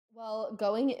Well,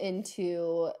 going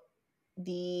into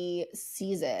the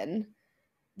season,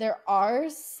 there are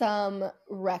some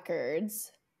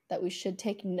records that we should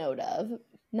take note of,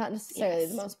 not necessarily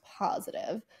the most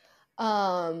positive.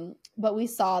 But we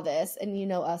saw this, and you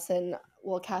know us, and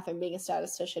well, Catherine being a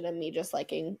statistician and me just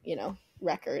liking,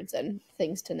 records and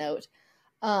things to note.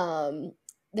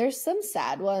 There's some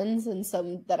sad ones and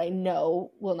some that I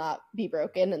know will not be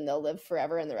broken and they'll live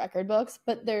forever in the record books.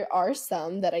 But there are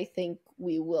some that I think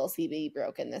we will see be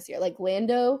broken this year. Like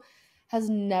Lando has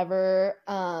never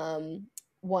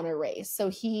won a race. So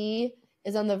he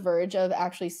is on the verge of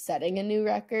actually setting a new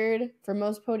record for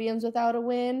most podiums without a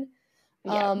win.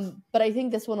 But I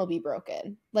think this one will be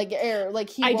broken.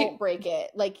 He won't break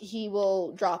it. Like he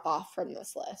will drop off from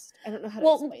this list. I don't know how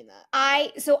to explain that.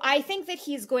 I think that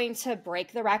he's going to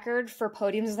break the record for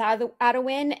podiums without a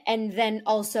win, and then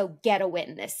also get a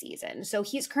win this season. So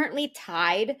he's currently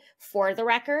tied for the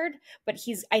record, but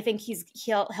I think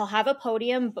he'll have a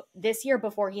podium this year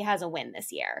before he has a win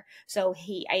this year. So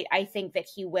I think that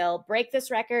he will break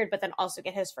this record, but then also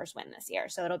get his first win this year.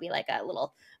 So it'll be like a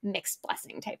little mixed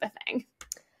blessing type of thing.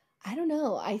 I don't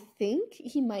know. I think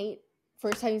he might,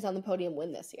 first time he's on the podium,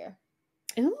 win this year.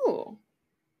 Ooh.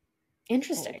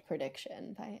 Interesting. Bold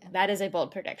prediction by him. That is a bold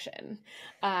prediction.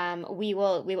 We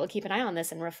will keep an eye on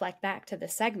this and reflect back to the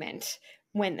segment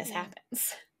when this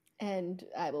happens. And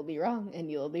I will be wrong and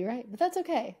you will be right. But that's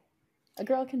okay. A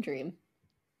girl can dream.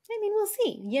 I mean, we'll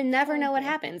see. You never know what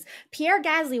happens. Pierre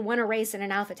Gasly won a race in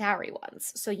an AlphaTauri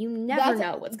once, so you never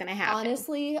know what's going to happen.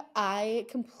 Honestly, I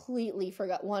completely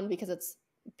forgot. One, because it's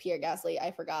Pierre Gasly,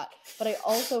 I forgot. But I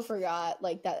also forgot,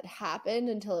 that it happened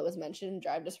until it was mentioned in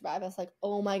Drive to Survive. I was like,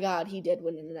 oh my God, he did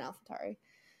win in an AlphaTauri.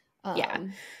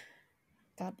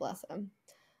 God bless him.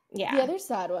 Yeah. The other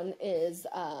sad one is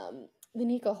the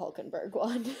Nico Hulkenberg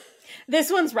one.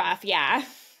 This one's rough, yeah.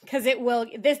 Because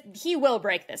he will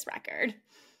break this record.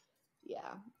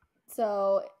 Yeah.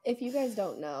 So if you guys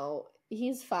don't know,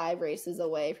 he's 5 races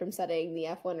away from setting the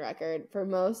F1 record for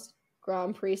most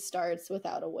Grand Prix starts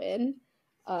without a win.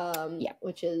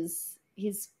 Which is,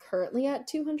 he's currently at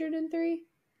 203.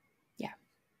 Yeah.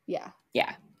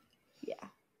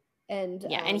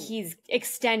 And he's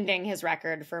extending his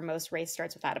record for most race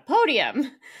starts without a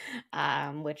podium,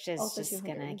 which is just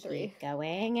gonna keep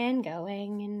going and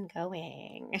going and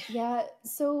going. Yeah,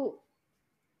 so,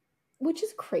 which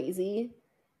is crazy,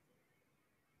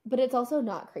 but it's also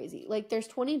not crazy. There's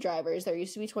 20 drivers. There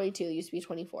used to be 22. There used to be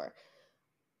 24.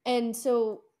 And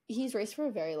so he's raced for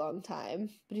a very long time,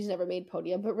 but he's never made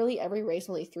podium. But really, every race,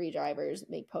 only 3 drivers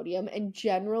make podium. And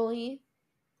generally,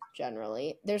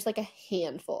 there's a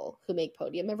handful who make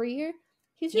podium every year.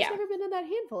 He's just never been in that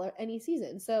handful any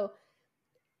season. So,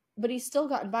 but he's still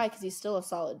gotten by because he's still a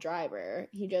solid driver.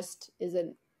 He just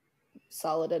isn't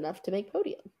solid enough to make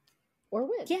podium or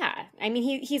win. Yeah. I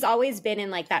mean, he's always been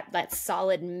in that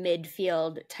solid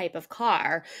midfield type of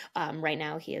car. Right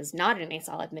now, he is not in a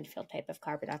solid midfield type of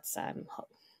car, but that's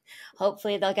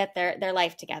hopefully they'll get their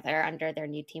life together under their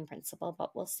new team principal,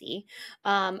 but we'll see.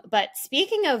 But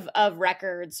speaking of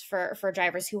records for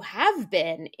drivers who have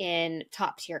been in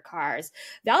top tier cars,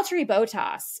 Valtteri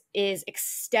Bottas is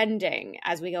extending,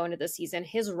 as we go into the season,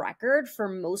 his record for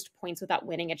most points without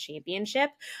winning a championship,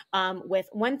 with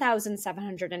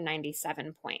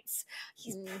 1,797 points.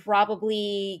 He's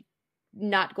probably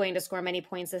not going to score many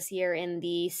points this year in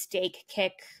the steak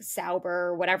kick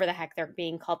Sauber, whatever the heck they're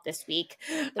being called this week.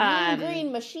 The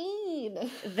green machine.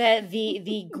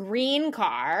 The green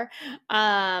car.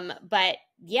 But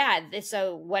yeah,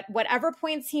 so whatever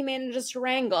points he manages to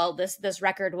wrangle, this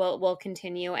record will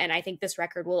continue, and I think this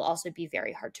record will also be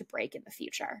very hard to break in the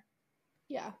future.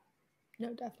 Yeah.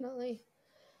 No, definitely.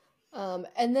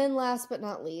 And then last but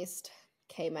not least,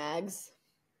 K-Mags.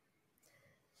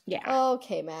 Yeah. Oh,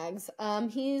 K-Mags.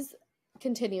 He's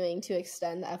continuing to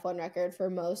extend the F1 record for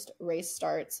most race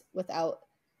starts without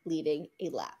leading a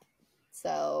lap.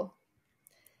 So,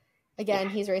 again,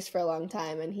 he's raced for a long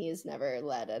time, and he's never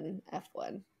led an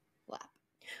F1 lap.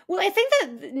 Well, I think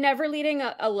that never leading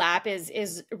a lap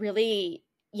is really,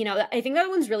 I think that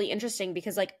one's really interesting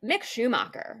because, Mick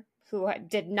Schumacher, who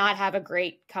did not have a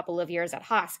great couple of years at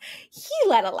Haas, he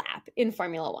led a lap in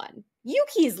Formula One.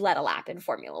 Yuki's led a lap in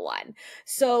Formula One.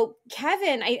 So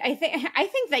Kevin, I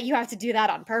think that you have to do that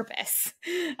on purpose.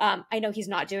 I know he's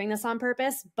not doing this on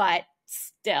purpose, but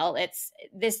still,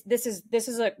 this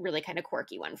is a really kind of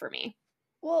quirky one for me.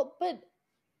 Well,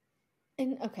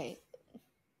 okay,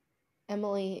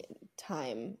 Emily,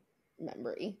 time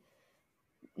memory,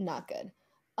 not good.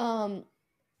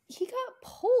 He got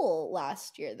pole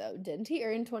last year, though, didn't he?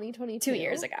 Or in 2022? 2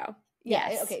 years ago. Yeah,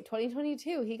 Yes. okay,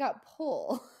 2022, he got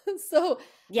pole. So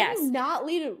Yes. how do you not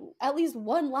lead at least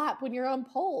one lap when you're on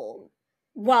pole?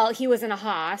 Well, he was in a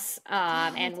Haas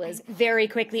and was very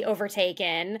quickly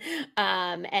overtaken.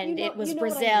 And it was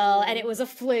Brazil, and it was a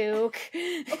fluke.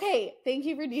 Okay, thank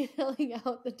you for detailing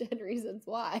out the 10 reasons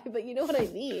why, but you know what I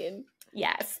mean.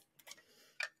 Yes.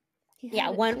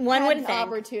 One would think.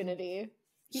 Opportunity.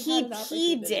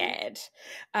 He did.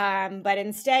 But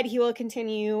instead he will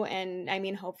continue, and I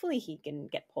mean, hopefully he can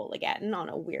get pole again on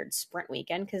a weird sprint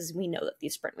weekend, because we know that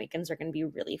these sprint weekends are going to be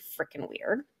really freaking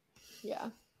weird.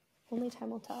 Yeah. Only time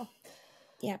will tell.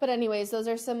 Yeah. But anyways, those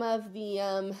are some of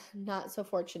the not so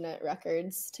fortunate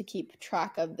records to keep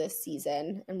track of this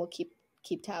season, and we'll keep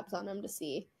tabs on them to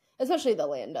see, especially the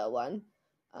Lando one.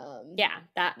 Yeah,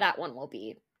 that one will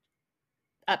be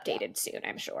updated soon,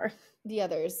 I'm sure. The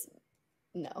others,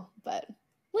 no, but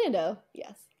Lando,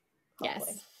 yes.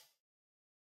 Hopefully. Yes.